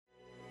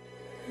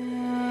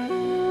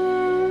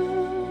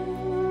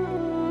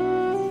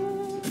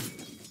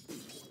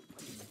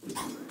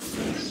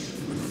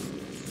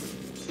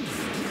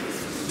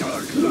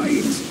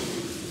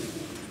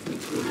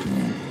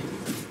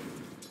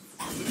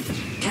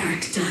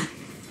character.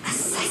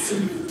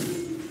 Assassin.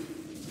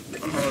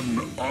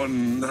 An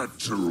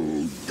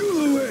unnatural.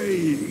 Go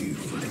away!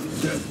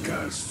 That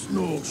casts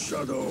no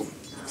shadow.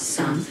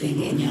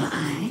 Something in your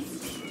eye?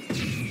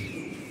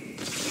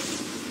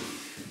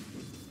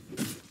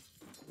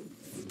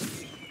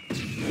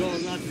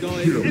 You're not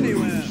going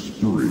anywhere.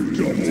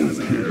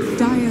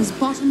 Dire's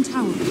bottom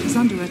tower is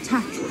under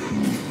attack.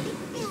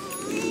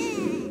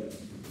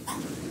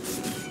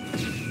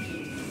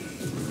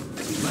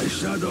 My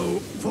shadow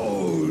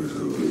falls.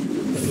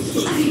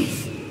 I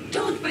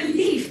don't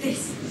believe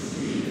this.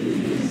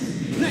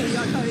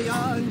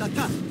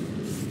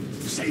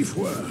 Safe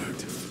word.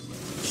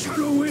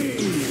 Shadow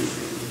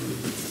wave.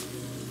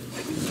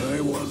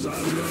 I was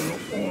under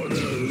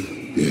orders.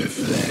 If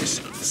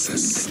this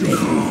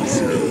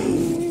sustains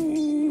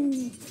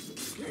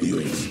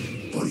yes,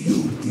 for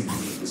you,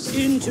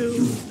 Into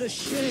the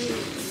shade.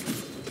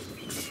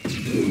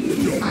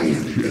 I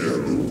am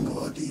killing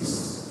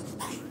bodies.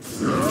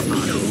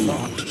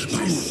 Unlocked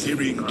by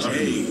Searing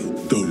K,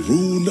 the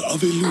rune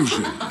of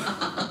illusion.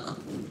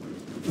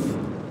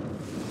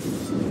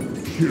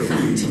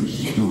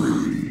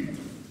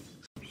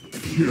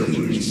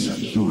 Killing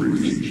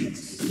spree.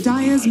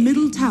 Dire's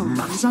middle tower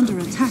is under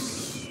attack.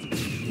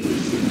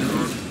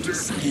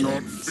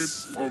 Not fit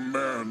for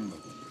man.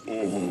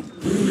 Oh,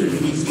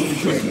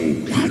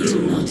 I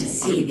do not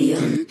see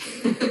beyond.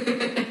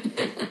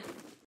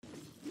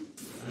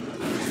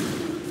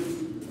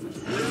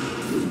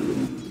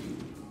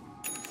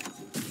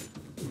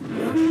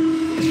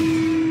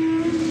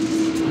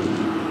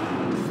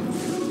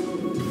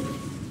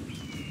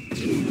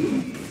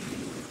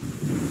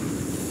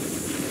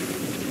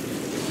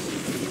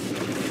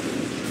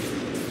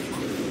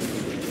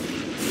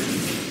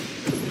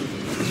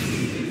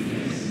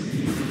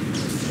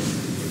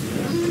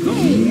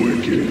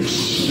 wicked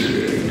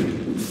sick.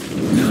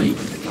 Night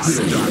has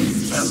done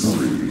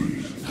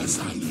as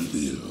I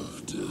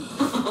lived.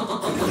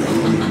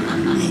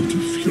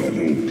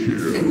 Double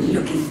kill. I'm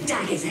looking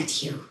daggers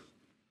at you.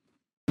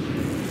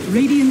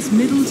 Radiant's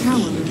middle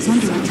tower is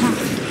under attack.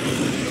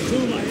 To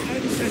my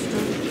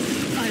ancestors,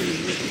 I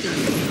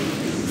return.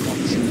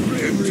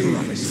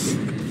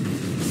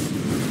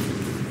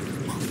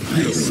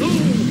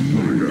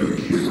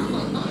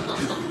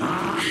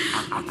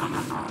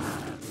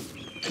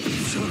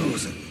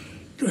 Shadows,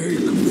 take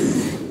me.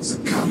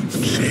 Succumb to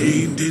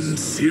Chained in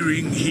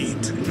searing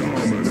heat.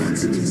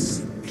 Dominated.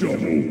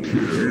 Double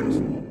kill.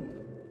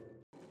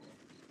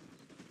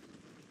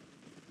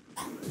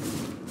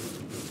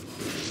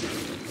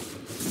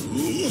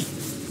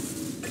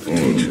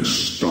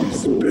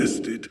 Unstoppable.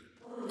 Bested.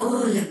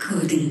 All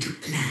according to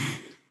plan.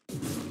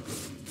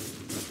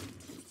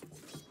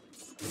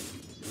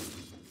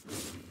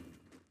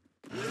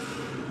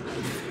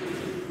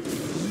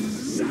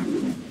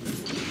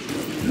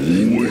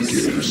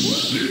 Wicked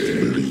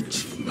sick.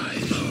 Bleach my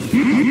mouth.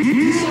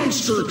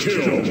 Monster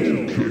kill.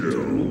 Double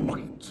kill.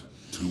 Bite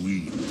to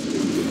eat.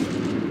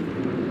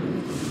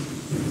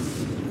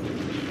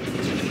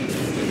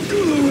 go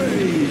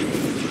away.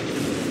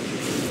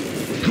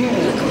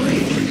 God.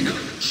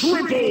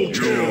 Triple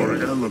kill. Your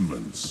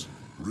elements.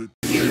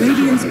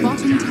 Radiant's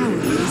bottom tower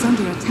is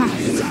under attack.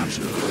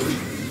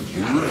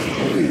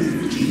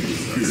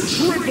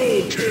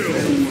 Triple kill.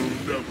 Will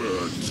never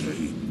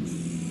tame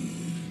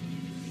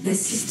me. The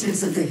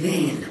Sisters of the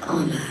Veil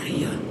honor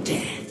your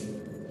death.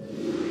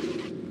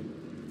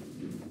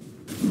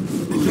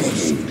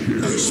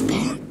 A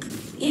spark.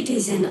 It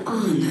is an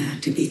honor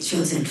to be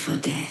chosen for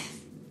death.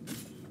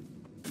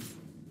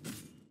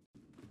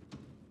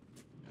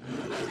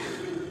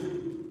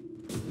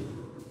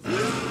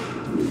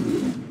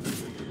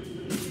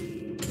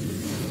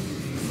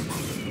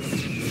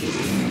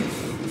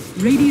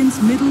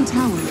 Radiant's middle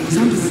tower is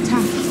under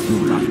attack.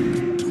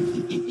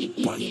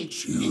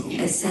 Bite you.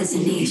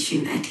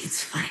 Assassination at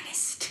its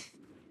finest.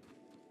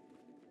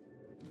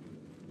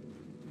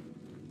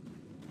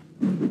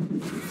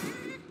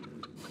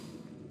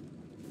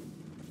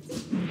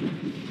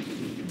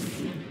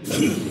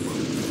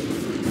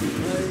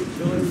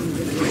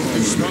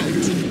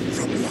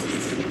 From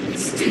life.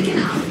 Stick it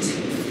out.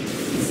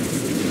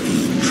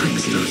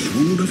 Trickster's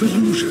rune of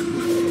illusion.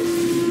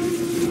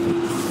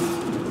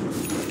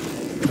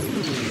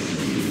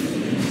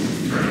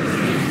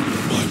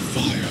 My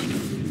fire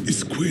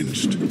is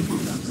quenched. My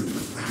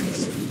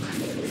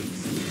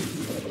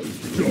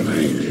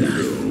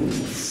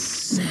life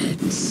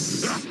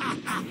sets.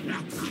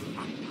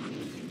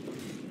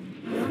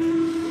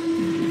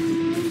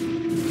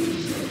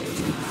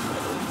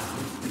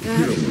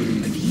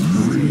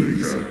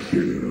 Mega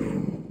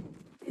kill.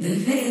 The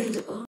veiled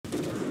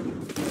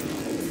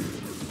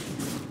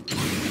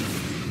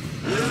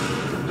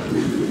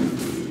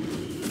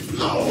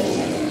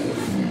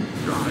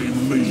I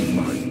made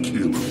my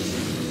kill.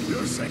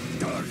 There's a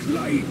dark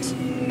light.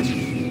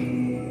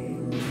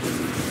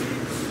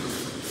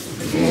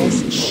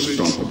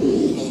 Unstoppable.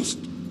 Lost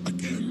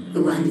again.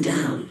 one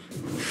down,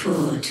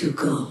 4 to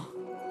go.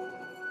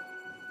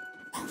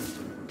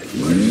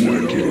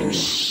 Wicked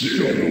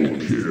Double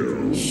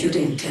kill.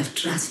 Shouldn't have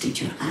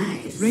trusted your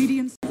eyes.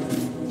 Radiant's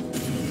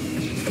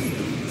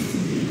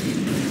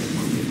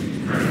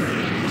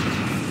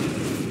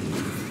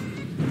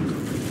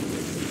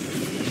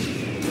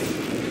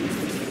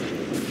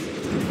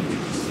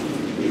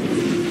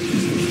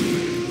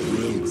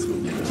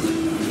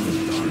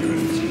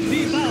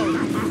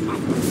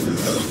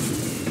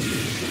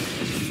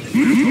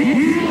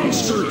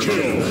Monster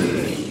kill.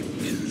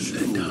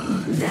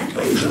 That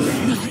went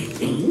well, I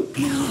think.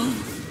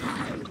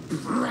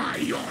 Pry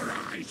your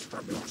eyes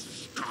from your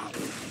skull.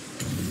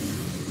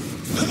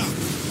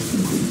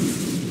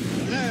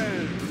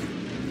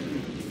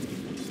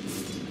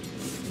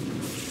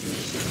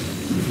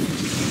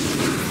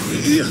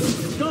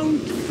 Don't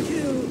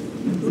kill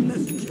the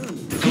messenger.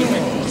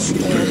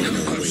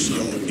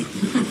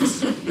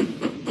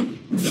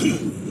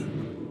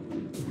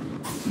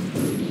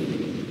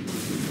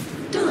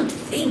 Don't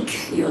think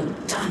you're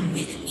done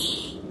with me.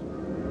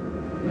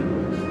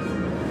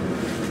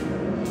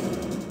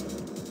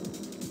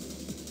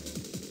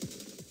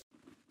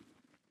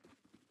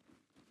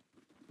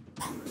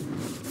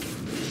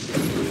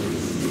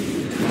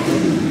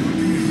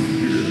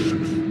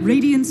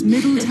 Radiant's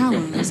middle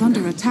tower is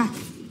under attack.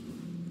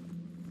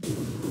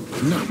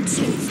 Not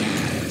so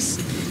fast.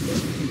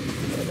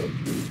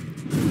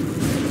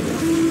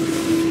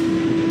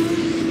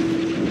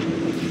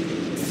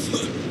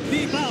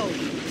 Be bound.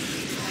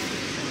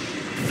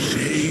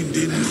 Shaved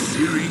in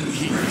searing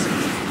heat.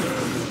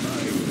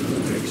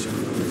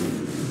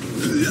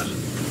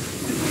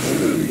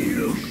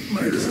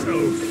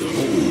 Myself.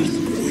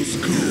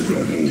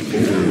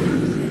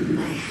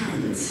 My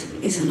hands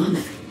is an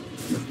honor.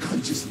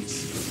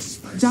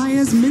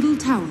 Dire's middle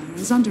tower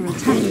is under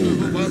attack.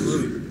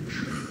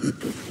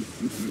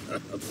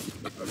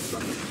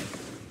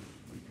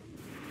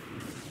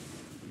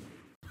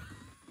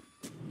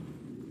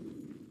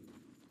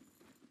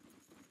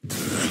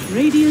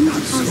 Radiant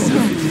are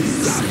scanning.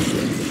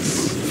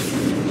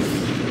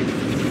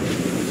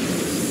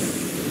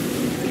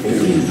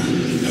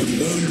 Have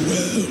learned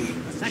well.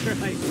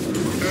 Sacrifice.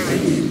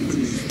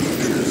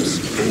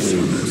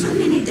 How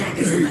many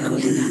daggers am I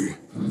holding up?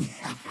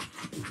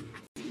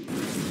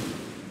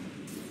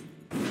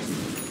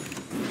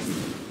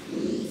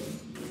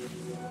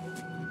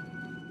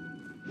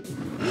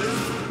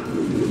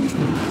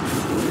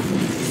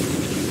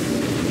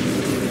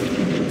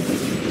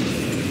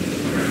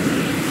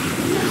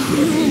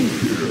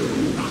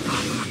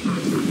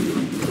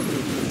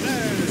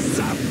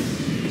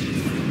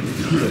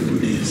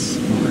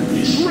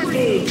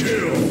 Triple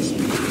kill.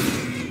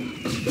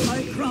 I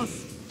cross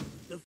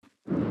the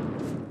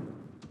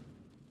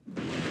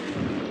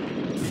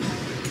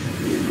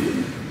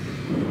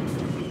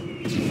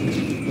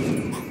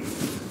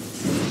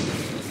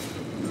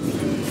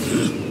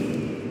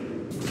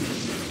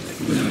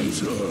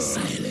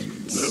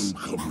Silence. Then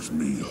comes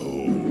me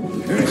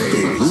home. The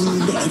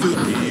wound of it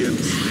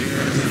ends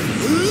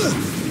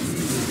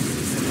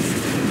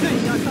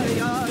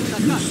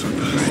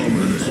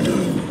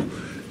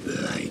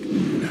like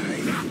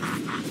night.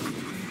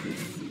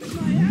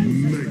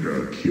 Mega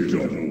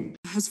kill.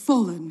 Has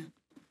fallen.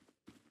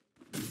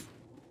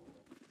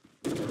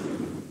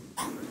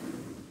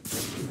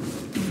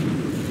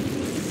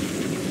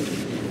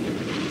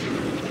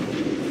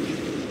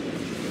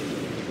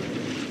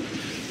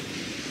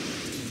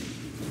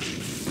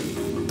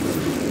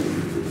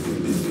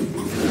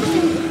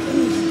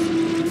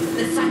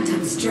 The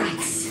phantom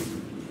strikes.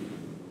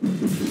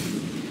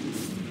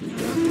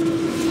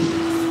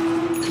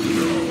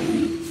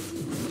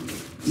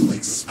 You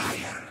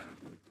expire.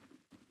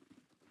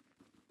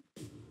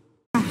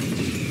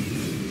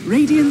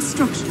 Radiant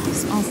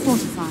structures are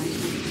fortified.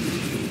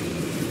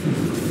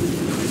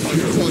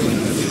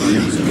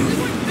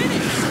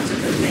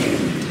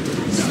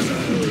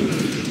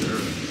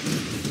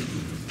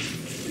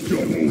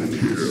 Double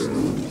kill.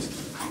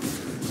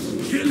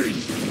 Killing.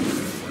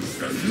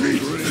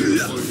 Killing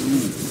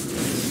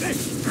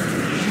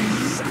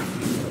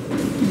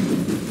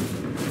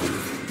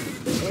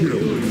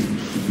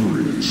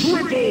spree.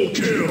 Triple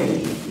kill.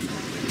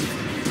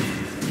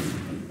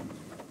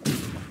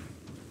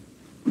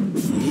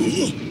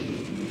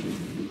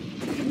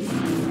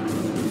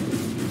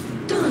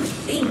 Don't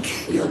think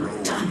you're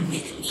done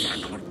with me.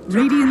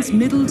 Radiant's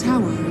middle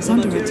tower is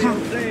under material attack.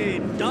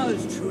 plane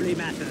does truly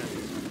matter.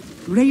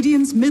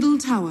 Radiant's middle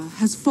tower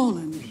has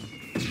fallen.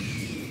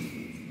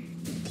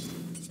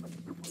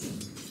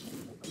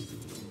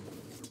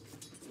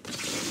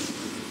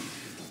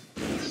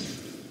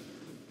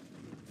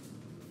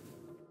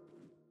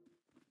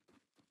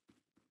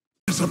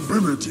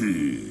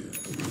 Ability.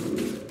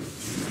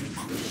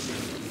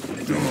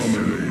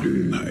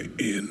 Dominating. My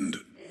end.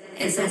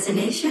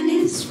 Assassination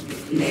is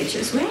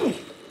nature's way.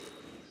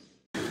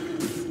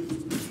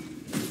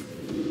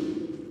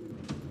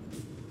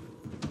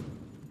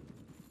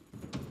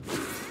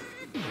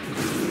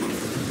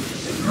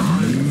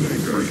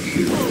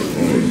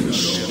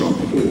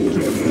 Unstoppable.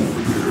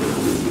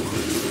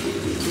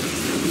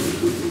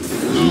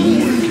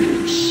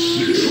 Wicked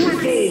sick.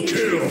 Triple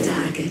kill.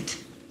 Target.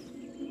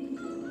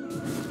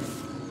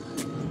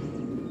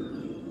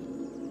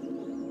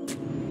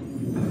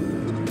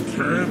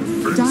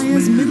 Can't fix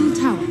Dire's me. middle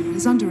tower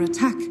is under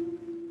attack.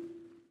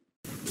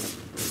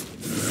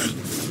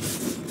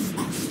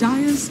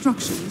 Dire's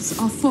structures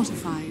are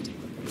fortified.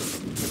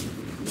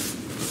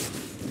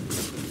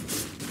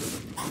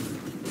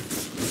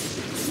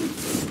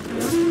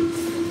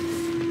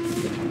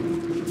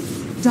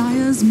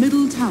 Dire's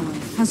middle tower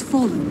has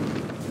fallen.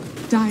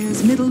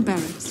 Dire's middle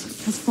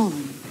barracks has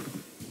fallen.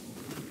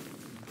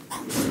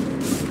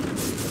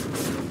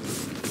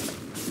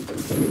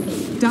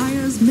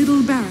 Dire's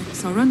middle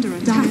barracks are under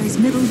attack. Dire's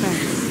middle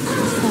barracks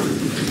has fallen.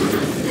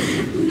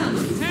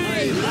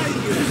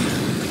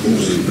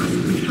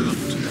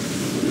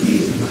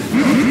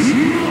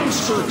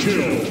 Monster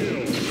kill.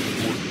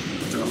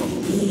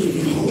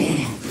 Even in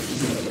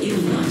death,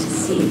 you'll not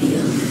see the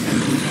other.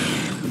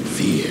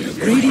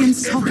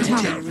 Radiant's top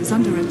tower is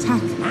under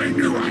attack. I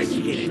knew I'd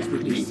get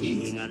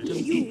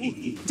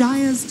it.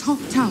 Dire's top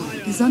tower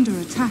is under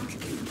attack.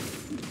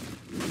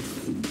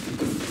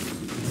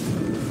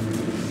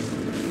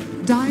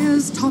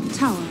 Dire's top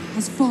tower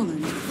has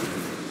fallen.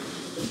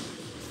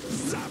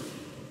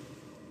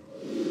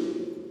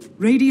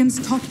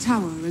 Radiant's top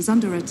tower is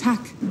under attack.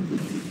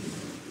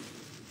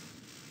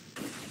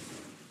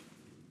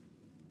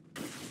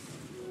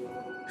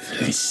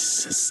 Flesh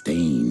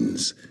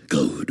sustains,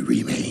 gold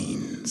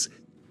remains.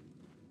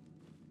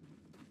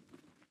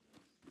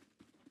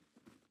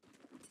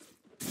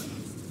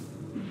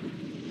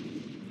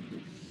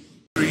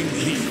 Bring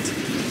heat.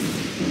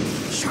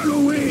 Shall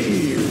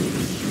away.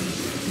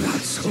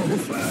 Not so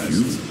fast.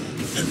 You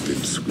have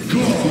been sweet.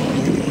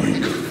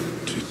 Godlike.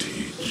 To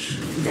teach.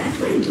 That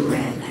went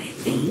well, I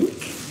think.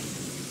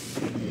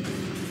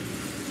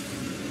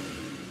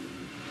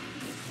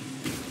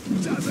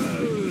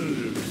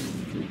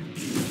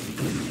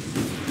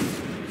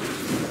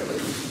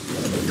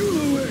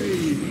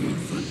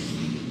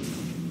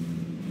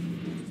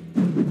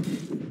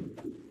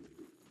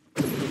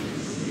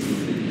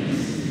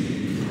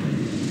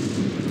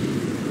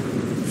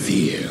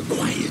 Fear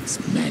quiets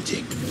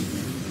magic.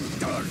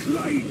 Dark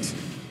light.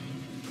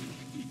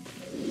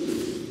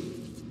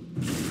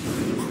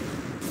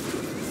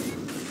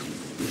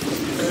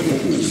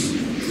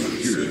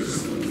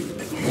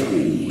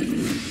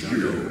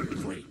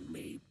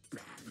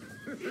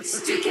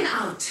 Stricken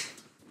out.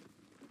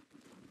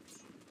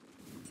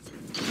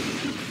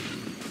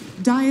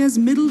 Dire's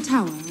middle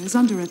tower is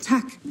under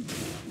attack.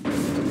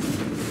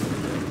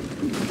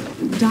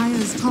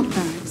 Dire's top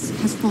barracks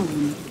has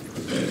fallen.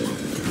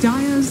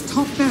 Dire's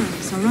top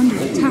barracks are under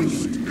attack.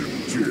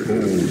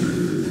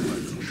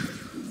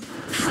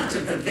 Out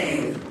of the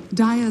veil.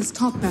 Dire's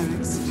top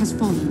barracks has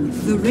fallen.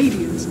 The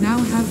Radiant now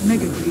have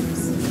mega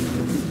creeps.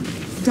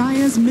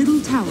 Dire's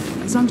middle tower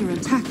is under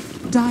attack.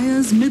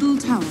 Dire's middle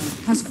tower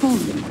has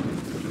fallen.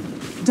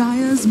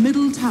 Dire's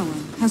middle tower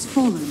has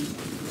fallen.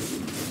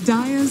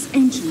 Dire's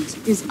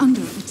ancient is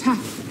under attack.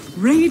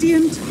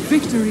 Radiant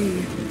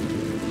victory.